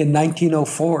in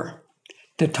 1904,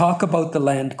 to talk about the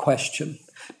land question,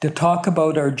 to talk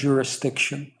about our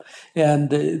jurisdiction. And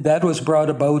that was brought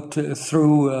about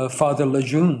through Father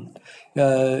Lejeune.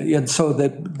 And so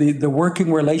the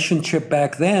working relationship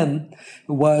back then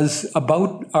was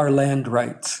about our land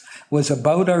rights, was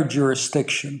about our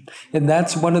jurisdiction. And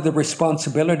that's one of the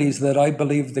responsibilities that I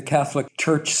believe the Catholic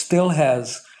Church still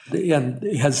has and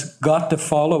has got to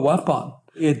follow up on.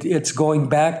 It's going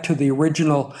back to the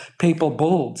original papal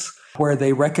bulls, where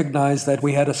they recognized that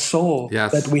we had a soul,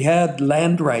 yes, that we had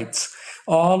land rights.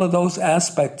 All of those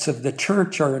aspects of the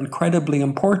church are incredibly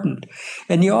important.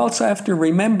 And you also have to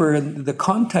remember the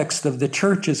context of the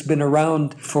church has been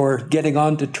around for getting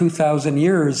on to 2,000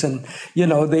 years. And,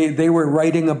 they were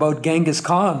writing about Genghis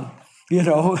Khan, in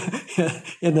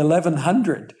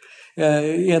 1100.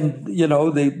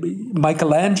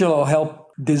 Michelangelo helped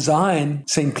design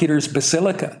St. Peter's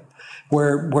Basilica,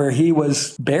 where he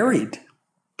was buried,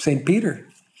 St. Peter.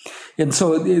 And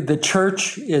so the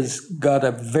church has got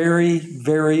a very,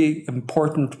 very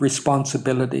important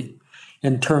responsibility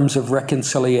in terms of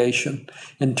reconciliation,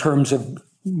 in terms of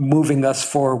moving us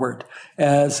forward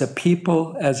as a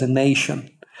people, as a nation,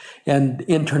 and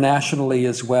internationally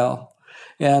as well.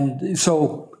 And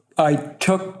so I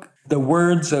took the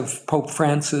words of Pope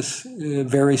Francis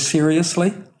very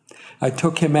seriously. I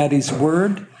took him at his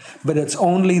word, but it's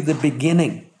only the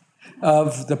beginning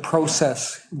of the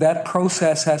process. That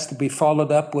process has to be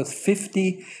followed up with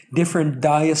 50 different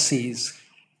dioceses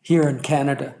here in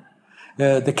Canada.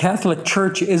 The Catholic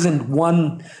Church isn't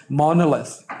one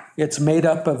monolith. It's made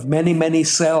up of many, many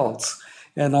cells.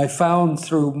 And I found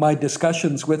through my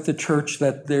discussions with the church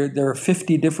that there are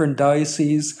 50 different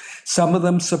dioceses. Some of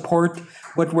them support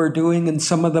what we're doing and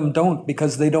some of them don't,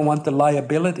 because they don't want the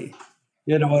liability.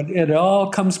 It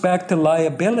all comes back to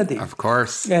liability. Of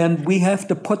course. And we have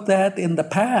to put that in the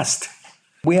past.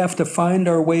 We have to find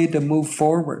our way to move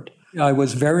forward. I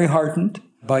was very heartened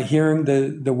by hearing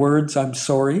the words, "I'm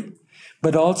sorry,"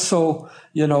 but also,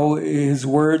 his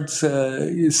words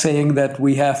saying that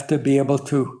we have to be able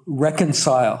to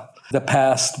reconcile the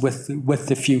past with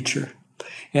the future.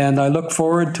 And I look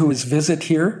forward to his visit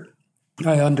here.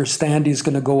 I understand he's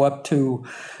going to go up to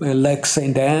Lake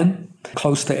St. Anne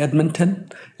close to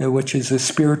Edmonton, which is a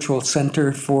spiritual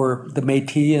center for the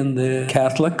Métis and the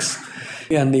Catholics.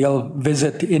 And they'll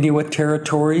visit Inuit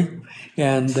territory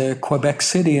and Quebec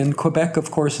City. And Quebec, of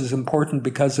course, is important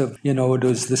because of, it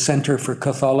was the center for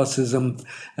Catholicism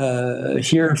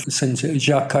here since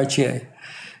Jacques Cartier.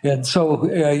 And so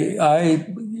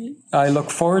I look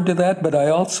forward to that, but I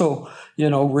also,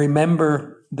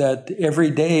 remember that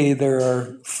every day there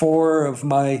are 4 of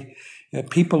my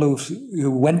people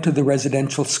who went to the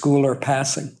residential school are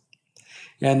passing.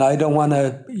 And I don't want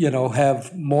to,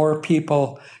 have more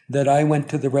people that I went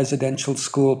to the residential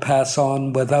school pass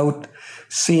on without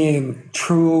seeing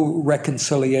true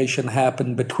reconciliation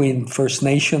happen between First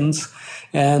Nations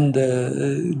and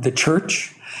the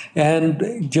church,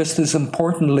 and just as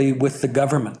importantly with the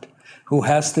government, who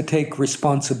has to take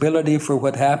responsibility for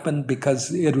what happened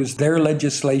because it was their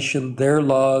legislation, their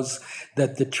laws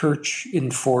that the church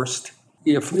enforced.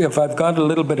 If I've got a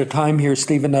little bit of time here,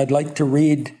 Stephen, I'd like to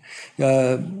read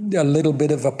a little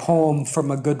bit of a poem from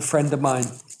a good friend of mine.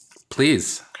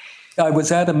 Please. I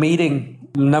was at a meeting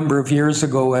a number of years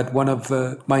ago at one of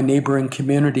my neighboring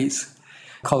communities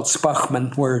called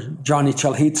Spachman, where Johnny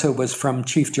Chalhitsa was from,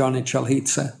 Chief Johnny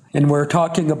Chalhitsa. And we're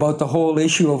talking about the whole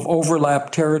issue of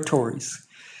overlap territories.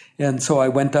 And so I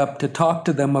went up to talk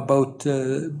to them about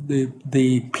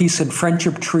the peace and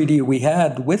friendship treaty we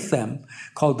had with them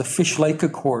called the Fish Lake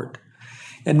Accord.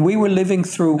 And we were living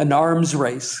through an arms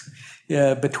race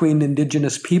between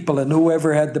Indigenous people, and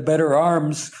whoever had the better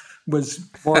arms was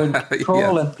more in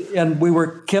control. Yeah. And we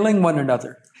were killing one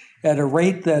another at a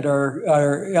rate that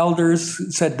our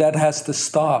elders said that has to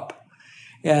stop.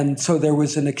 And so there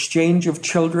was an exchange of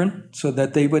children so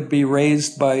that they would be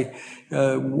raised by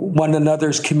one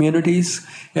another's communities.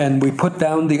 And we put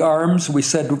down the arms. We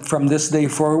said from this day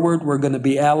forward, we're going to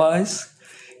be allies.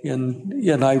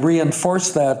 And I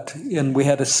reinforced that. And we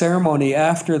had a ceremony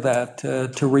after that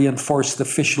to reinforce the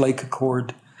Fish Lake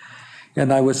Accord.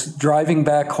 And I was driving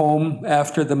back home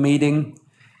after the meeting,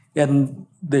 and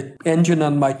the engine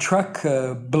on my truck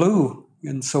blew.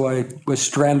 And so I was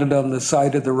stranded on the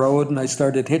side of the road, and I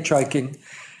started hitchhiking.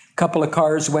 A couple of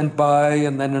cars went by,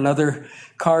 and then another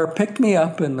car picked me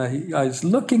up, and I was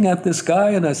looking at this guy,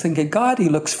 and I was thinking, God, he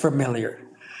looks familiar.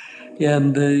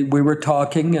 And we were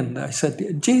talking, and I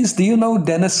said, geez, do you know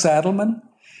Dennis Saddleman?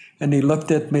 And he looked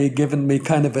at me, giving me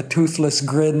kind of a toothless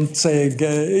grin, saying,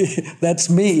 that's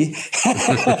me.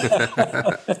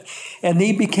 And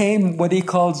he became what he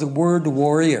calls a word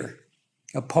warrior,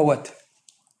 a poet.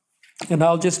 And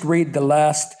I'll just read the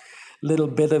last little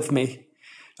bit of me.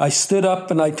 I stood up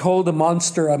and I told the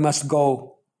monster I must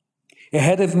go.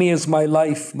 Ahead of me is my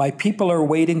life. My people are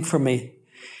waiting for me.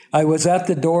 I was at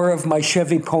the door of my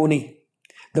Chevy pony.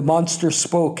 The monster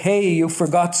spoke, hey, you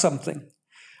forgot something.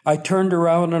 I turned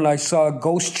around and I saw a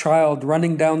ghost child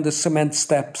running down the cement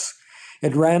steps.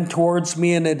 It ran towards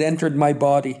me and it entered my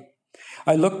body.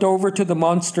 I looked over to the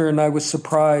monster and I was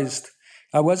surprised.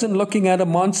 I wasn't looking at a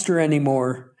monster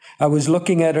anymore. I was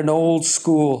looking at an old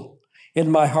school. In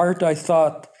my heart, I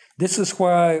thought, this is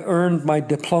where I earned my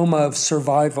diploma of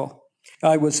survival.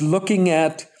 I was looking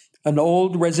at an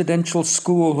old residential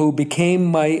school who became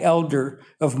my elder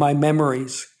of my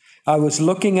memories. I was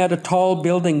looking at a tall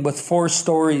building with 4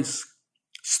 stories.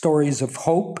 Stories of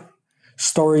hope,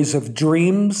 stories of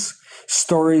dreams,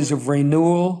 stories of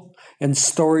renewal, and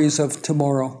stories of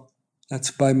tomorrow.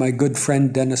 That's by my good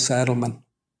friend Dennis Saddleman.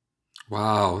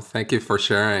 Wow. Thank you for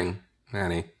sharing,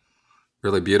 Manny.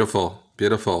 Really beautiful,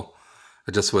 beautiful.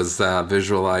 I just was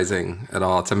visualizing it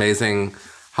all. It's amazing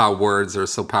how words are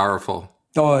so powerful.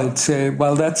 Oh, it's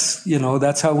well,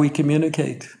 that's how we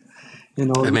communicate.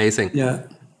 Amazing. Yeah.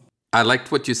 I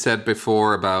liked what you said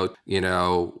before about,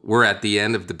 we're at the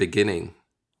end of the beginning.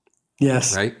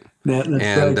 Yes. Right? Yeah,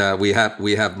 that's right.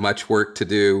 We have much work to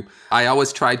do. I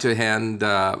always try to end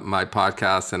my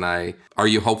podcast and are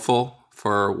you hopeful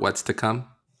for what's to come?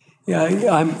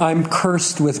 Yeah, I'm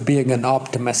cursed with being an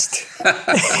optimist.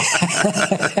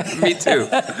 Me too.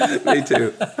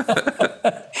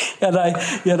 And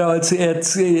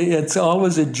it's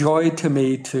always a joy to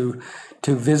me to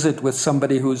visit with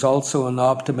somebody who's also an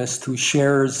optimist, who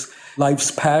shares life's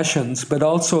passions, but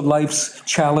also life's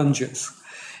challenges.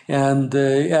 And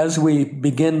as we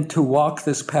begin to walk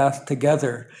this path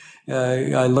together,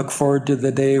 I look forward to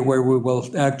the day where we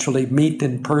will actually meet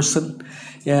in person.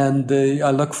 And I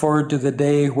look forward to the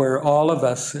day where all of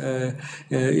us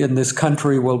in this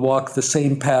country will walk the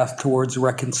same path towards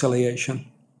reconciliation.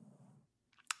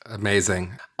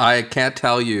 Amazing. I can't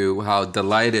tell you how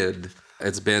delighted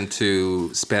it's been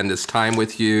to spend this time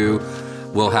with you.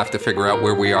 We'll have to figure out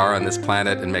where we are on this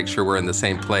planet and make sure we're in the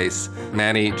same place.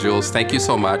 Manny, Jules, thank you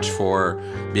so much for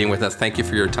being with us. Thank you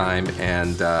for your time,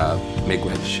 and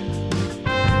miigwech.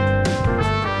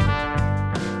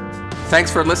 Thanks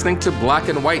for listening to Black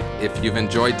and White. If you've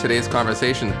enjoyed today's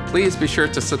conversation, please be sure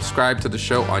to subscribe to the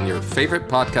show on your favorite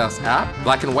podcast app.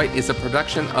 Black and White is a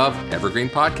production of Evergreen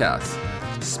Podcasts.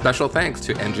 Special thanks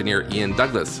to engineer Ian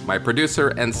Douglas, my producer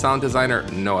and sound designer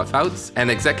Noah Fouts, and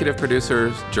executive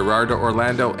producers Gerardo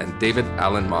Orlando and David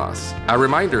Allen Moss. A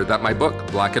reminder that my book,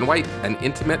 Black and White, An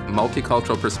Intimate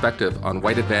Multicultural Perspective on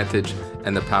White Advantage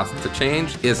and the Path to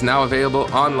Change, is now available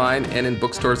online and in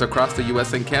bookstores across the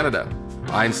US and Canada.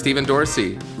 I'm Stephen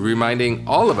Dorsey, reminding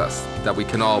all of us that we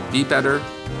can all be better,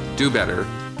 do better,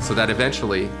 so that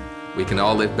eventually we can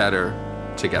all live better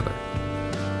together.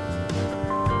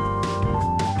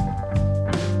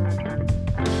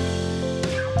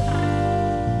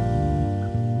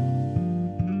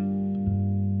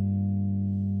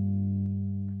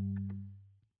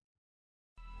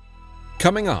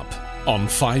 Coming up on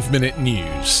 5 Minute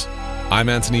News, I'm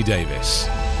Anthony Davis.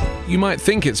 You might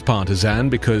think it's partisan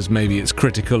because maybe it's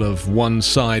critical of one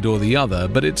side or the other,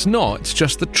 but it's not, it's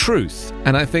just the truth.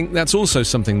 And I think that's also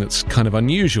something that's kind of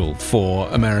unusual for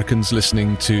Americans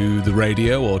listening to the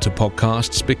radio or to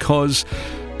podcasts, because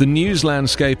the news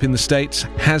landscape in the States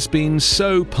has been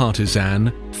so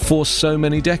partisan for so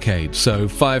many decades. So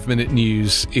 5 Minute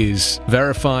News is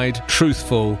verified,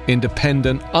 truthful,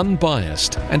 independent,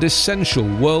 unbiased, and essential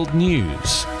world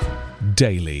news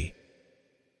daily.